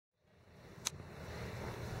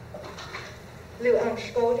Lu an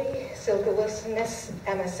Skoli, Silgawusness,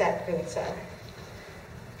 Amasat Gunsa.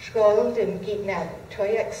 Skol dim Gitna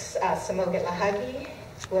Toyax Samogat Lahagi,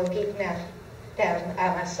 will Gitna down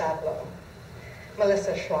Amasablo.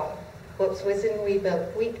 Melissa Schwab, What's Wizen we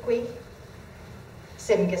built Wheatqui,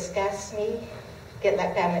 Simgisgasmi, Get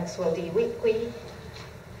Like Damix will de Wheatqui,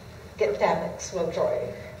 Get Damix will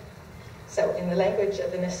joy. So in the language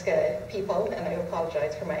of the Niska people, and I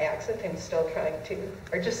apologize for my accent, I'm still trying to,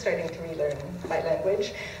 or just starting to relearn my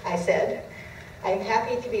language, I said, I'm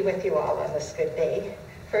happy to be with you all on this good day.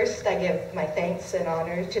 First, I give my thanks and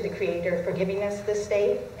honor to the Creator for giving us this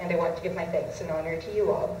day, and I want to give my thanks and honor to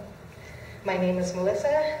you all. My name is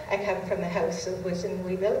Melissa. I come from the house of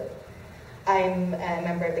Wizinweeville. I'm a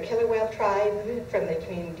member of the Killer Whale tribe from the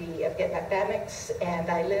community of Gitmakdamix, and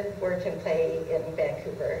I live, work, and play in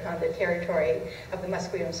Vancouver on the territory of the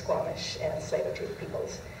Musqueam, Squamish, and Tsleil-Waututh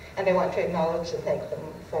peoples. And I want to acknowledge and thank them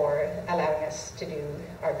for allowing us to do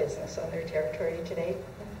our business on their territory today.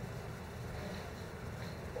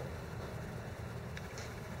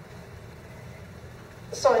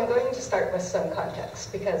 So I'm going to start with some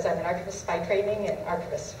context, because I'm an archivist by training, and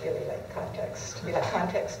archivists really like context. We like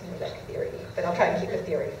context and we like theory, but I'll try and keep the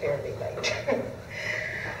theory fairly light.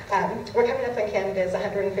 We're coming up on Canada's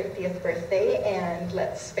 150th birthday, and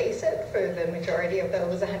let's face it, for the majority of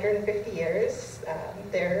those 150 years,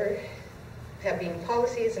 there have been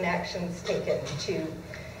policies and actions taken to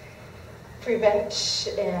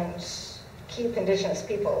prevent and keep Indigenous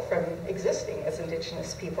people from existing as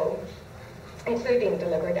Indigenous people, including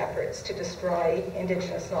deliberate efforts to destroy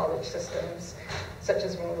Indigenous knowledge systems, such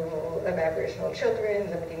as removal of Aboriginal children,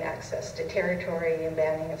 limiting access to territory, and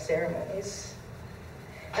banning of ceremonies.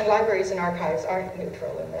 And libraries and archives aren't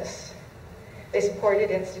neutral in this. They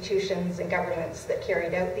supported institutions and governments that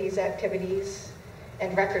carried out these activities,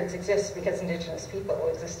 and records exist because Indigenous people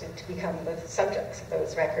existed to become the subjects of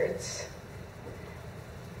those records.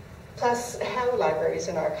 Plus, how libraries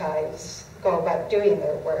and archives go about doing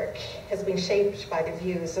their work has been shaped by the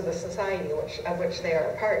views of the society of which they are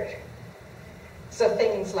a part. So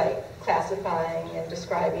things like classifying and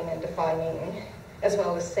describing and defining, as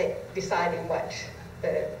well as deciding what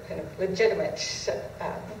the kind of legitimate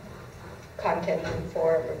content and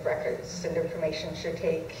form of records and information should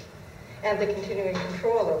take, and the continuing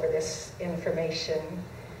control over this information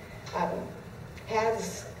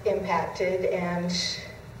has impacted and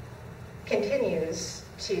continues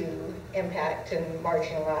to impact and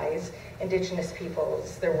marginalize Indigenous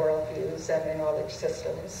peoples, their worldviews, and their knowledge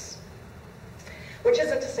systems. Which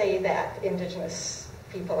isn't to say that Indigenous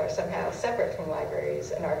people are somehow separate from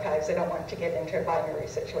libraries and archives. I don't want to get into a binary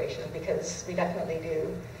situation, because we definitely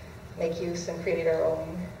do make use and create our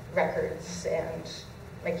own records and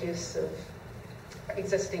make use of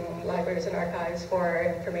existing libraries and archives for our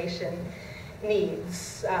information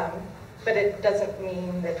needs. But it doesn't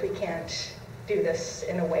mean that we can't do this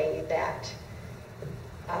in a way that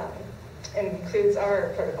includes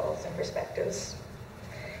our protocols and perspectives.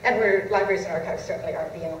 And libraries and archives certainly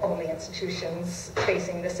aren't the only institutions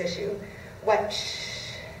facing this issue. What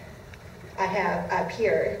I have up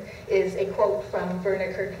here is a quote from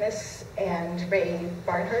Verna Kirkness and Ray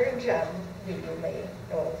Barnhard, who you may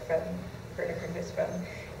know from Verna Kirkness from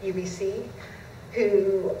UBC,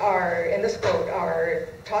 who are, in this quote, are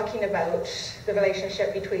talking about the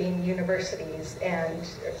relationship between universities and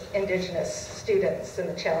Indigenous students and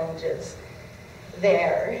the challenges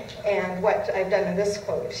there. And what I've done in this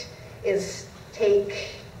quote is take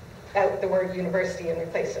out the word university and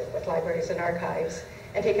replace it with libraries and archives,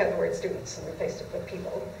 and take out the word students and replace it with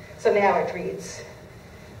people. So now it reads,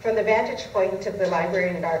 from the vantage point of the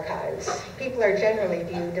library and archives, people are generally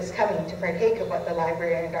viewed as coming to partake of what the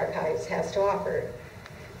library and archives has to offer.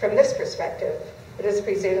 From this perspective, it is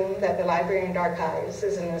presumed that the library and archives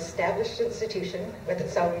is an established institution with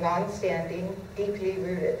its own long-standing, deeply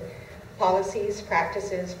rooted policies,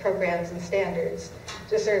 practices, programs, and standards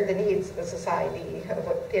to serve the needs of the society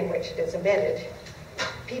in which it is embedded.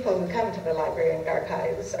 People who come to the library and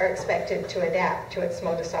archives are expected to adapt to its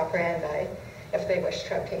modus operandi if they wish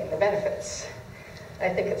to obtain the benefits. I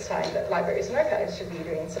think it's time that libraries and archives should be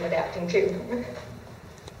doing some adapting too.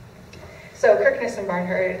 So Kirkness and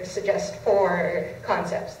Barnhard suggest 4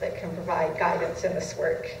 concepts that can provide guidance in this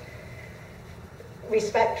work.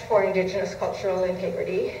 Respect for Indigenous cultural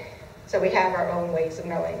integrity, so we have our own ways of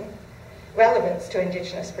knowing. Relevance to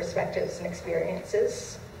Indigenous perspectives and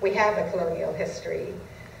experiences. We have a colonial history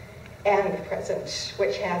and present,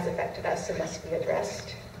 which has affected us and must be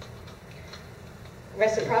addressed.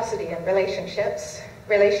 Reciprocity in relationships.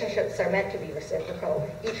 Relationships are meant to be reciprocal.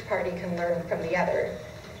 Each party can learn from the other.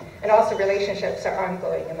 And also relationships are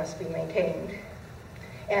ongoing and must be maintained.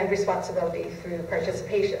 and responsibility through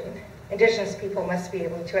participation. Indigenous people must be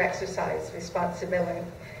able to exercise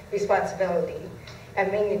responsibility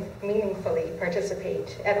and meaningfully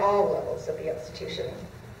participate at all levels of the institution.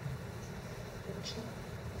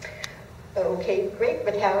 Okay, great,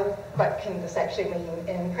 but what can this actually mean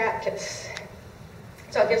in practice?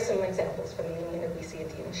 So I'll give some examples from the Union of BC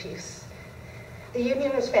Indian Chiefs. The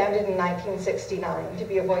Union was founded in 1969 to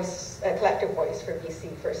be a collective voice for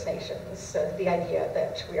BC First Nations, the idea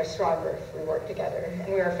that we are stronger if we work together,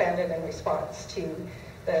 and we were founded in response to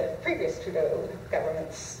the previous Trudeau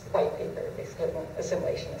government's white paper, basically an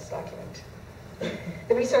assimilationist document.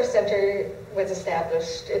 The Resource Centre was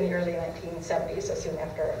established in the early 1970s, so soon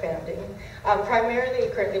after our founding. Primarily,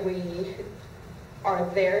 currently, we are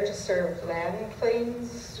there to serve land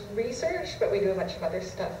claims research, but we do a bunch of other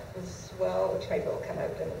stuff as well, which maybe will come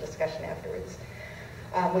out in the discussion afterwards.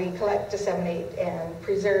 We collect, disseminate, and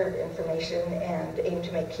preserve information and aim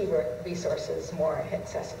to make key resources more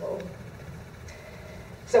accessible.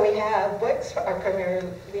 So we have books,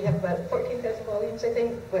 we have about 14,000 volumes, I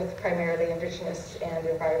think, with primarily Indigenous and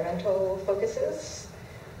environmental focuses.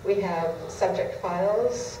 We have subject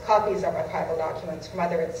files, copies of archival documents from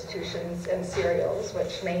other institutions, and serials,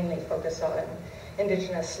 which mainly focus on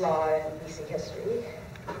Indigenous law and BC history.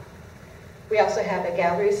 We also have a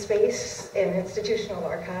gallery space and institutional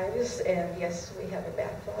archives, and yes, we have a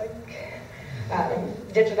backlog.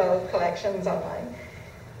 Digital collections online.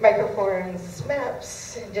 Microforms,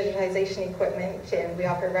 maps, digitization equipment, and we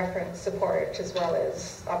offer reference support as well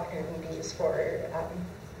as opportunities for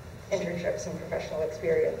internships and professional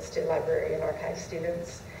experience to library and archive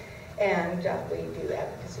students. And we do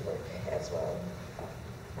advocacy work as well.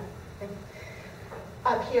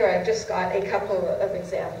 Up here, I've just got a couple of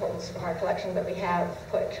examples from our collection that we have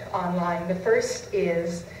put online. The first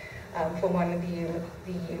is from one of the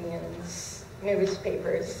union's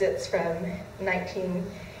newspapers. It's from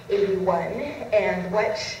 1981, and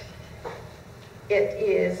what it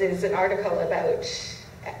is an article about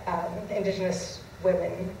Indigenous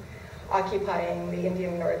women occupying the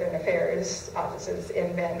Indian Northern Affairs offices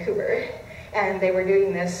in Vancouver. And they were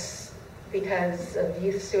doing this because of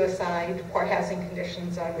youth suicide, poor housing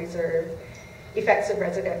conditions on reserve, effects of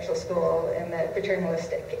residential school, and the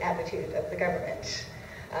paternalistic attitude of the government.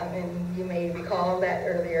 And you may recall that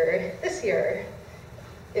earlier this year,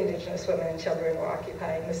 Indigenous women and children were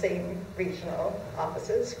occupying the same regional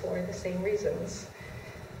offices for the same reasons.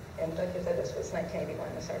 And like I said, this was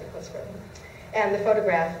 1981, this article was from. And the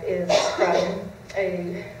photograph is from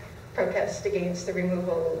a protest against the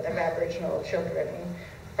removal of Aboriginal children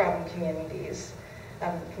from communities. You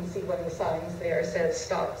can see one of the signs there says,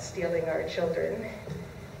 "Stop stealing our children."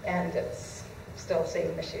 And it's still the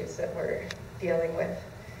same issues that we're dealing with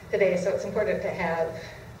today. So it's important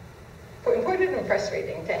and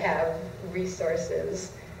frustrating to have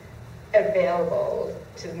resources available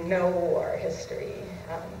to know our history.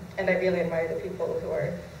 And I really admire the people who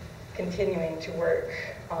are continuing to work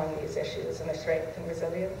on these issues and their strength and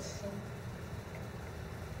resilience.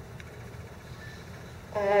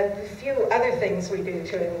 A few other things we do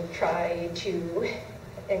to try to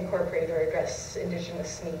incorporate or address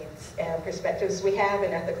Indigenous needs and perspectives. We have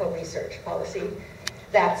an ethical research policy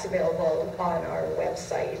that's available on our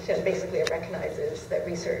website, and basically it recognizes that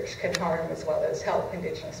research can harm as well as help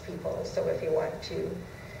Indigenous people. So if you want to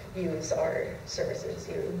use our services,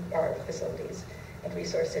 our facilities and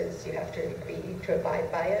resources, you have to agree to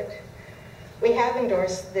abide by it. We have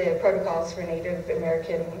endorsed the protocols for Native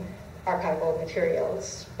American archival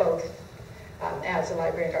materials, both as a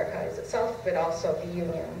library and archives itself, but also the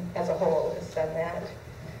union as a whole has done that.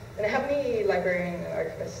 And how many librarian and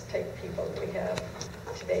archivist type people do we have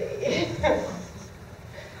today?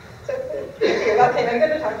 So, okay, I'm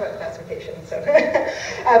going to talk about classification. So,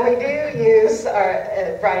 we do use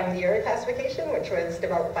our Brian Deere classification, which was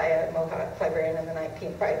developed by a Mohawk librarian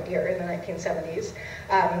in Brian Deere in the 1970s.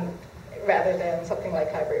 Rather than something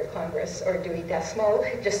like Library of Congress or Dewey Decimal,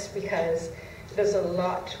 just because it is a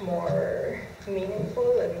lot more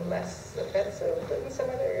meaningful and less offensive than some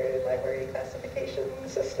other library classification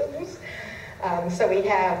systems. So we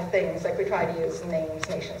have things like we try to use names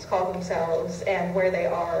nations call themselves, and where they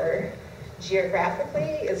are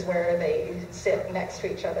geographically is where they sit next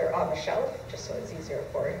to each other on the shelf, just so it's easier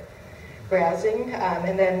for browsing.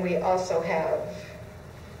 And then we also have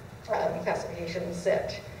classifications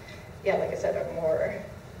that, yeah, like I said, are more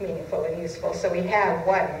meaningful and useful. So we have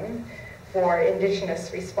one for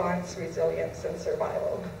Indigenous response, resilience, and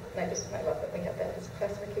survival. And I love that we have that as a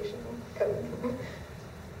classification code.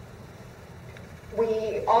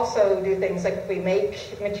 We also do things like if we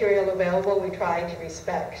make material available, we try to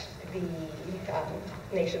respect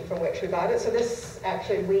the nation from which we bought it. So this,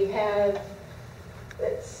 actually, we have,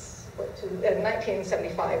 in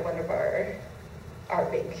 1975, one of our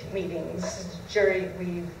big meetings,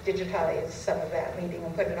 we digitized some of that meeting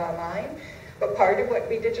and put it online. But part of what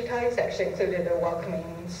we digitized actually included a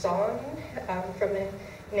welcoming song from the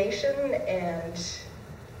nation, and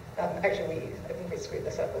actually, I think we screwed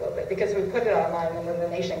this up a little bit because we put it online and then the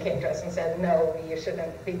nation came to us and said, no, you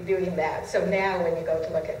shouldn't be doing that. So now when you go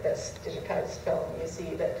to look at this digitized film, you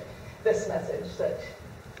see that this message that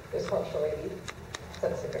is culturally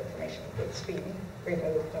sensitive information is being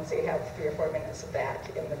removed, and so you have 3 or 4 minutes of that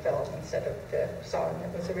in the film instead of the song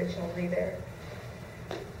that was originally there.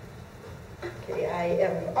 Okay, I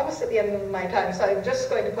am almost at the end of my time, so I'm just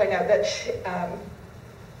going to point out that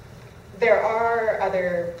there are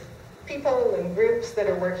other people and groups that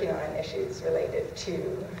are working on issues related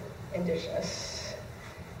to Indigenous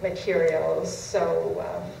materials. So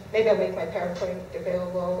maybe I'll make my PowerPoint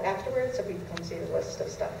available afterwards so people can see the list of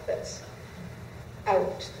stuff that's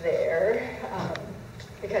out there.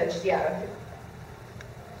 Because, yeah,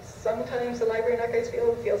 sometimes the library and archives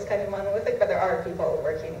field feels kind of monolithic, but there are people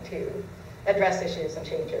working to address issues and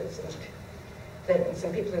changes and things,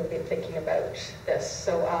 and people who have been thinking about this.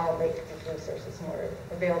 So I'll make these resources more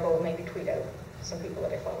available, maybe tweet out some people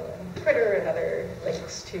that I follow on Twitter and other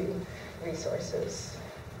links to resources.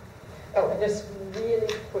 Oh, and just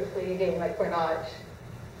really quickly, again, like we're not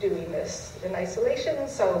doing this in isolation,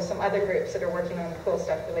 so some other groups that are working on cool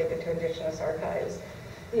stuff related to Indigenous archives.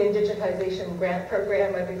 The Indigitization Grant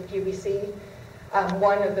Program of UBC.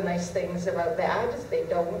 One of the nice things about that is they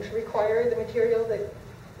don't require the material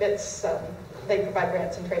they provide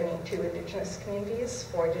grants and training to Indigenous communities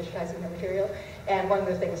for digitizing the material. And one of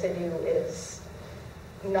the things they do is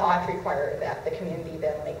not require that the community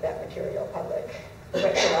then make that material public, which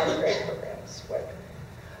a lot of grant programs would.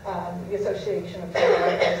 The Association of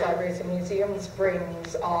Federal Archives, Libraries, and Museums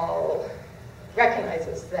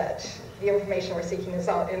recognizes that the information we're seeking is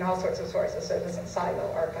in all sorts of sources, so it doesn't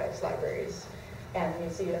silo archives, libraries, and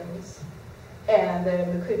museums. And the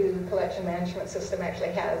Mukudu collection management system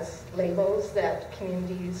actually has labels that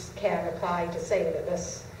communities can apply to say that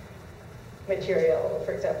this material,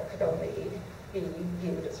 for example, could only be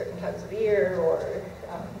viewed at certain times of the year, or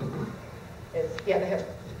they have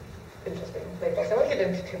interesting labels. I won't get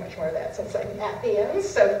into too much more of that since I'm at the end,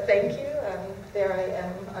 so thank you. There I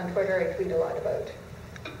am on Twitter. I tweet a lot about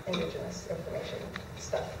Indigenous information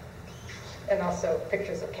stuff, and also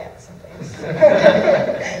pictures of cats and things.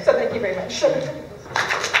 So thank you very much.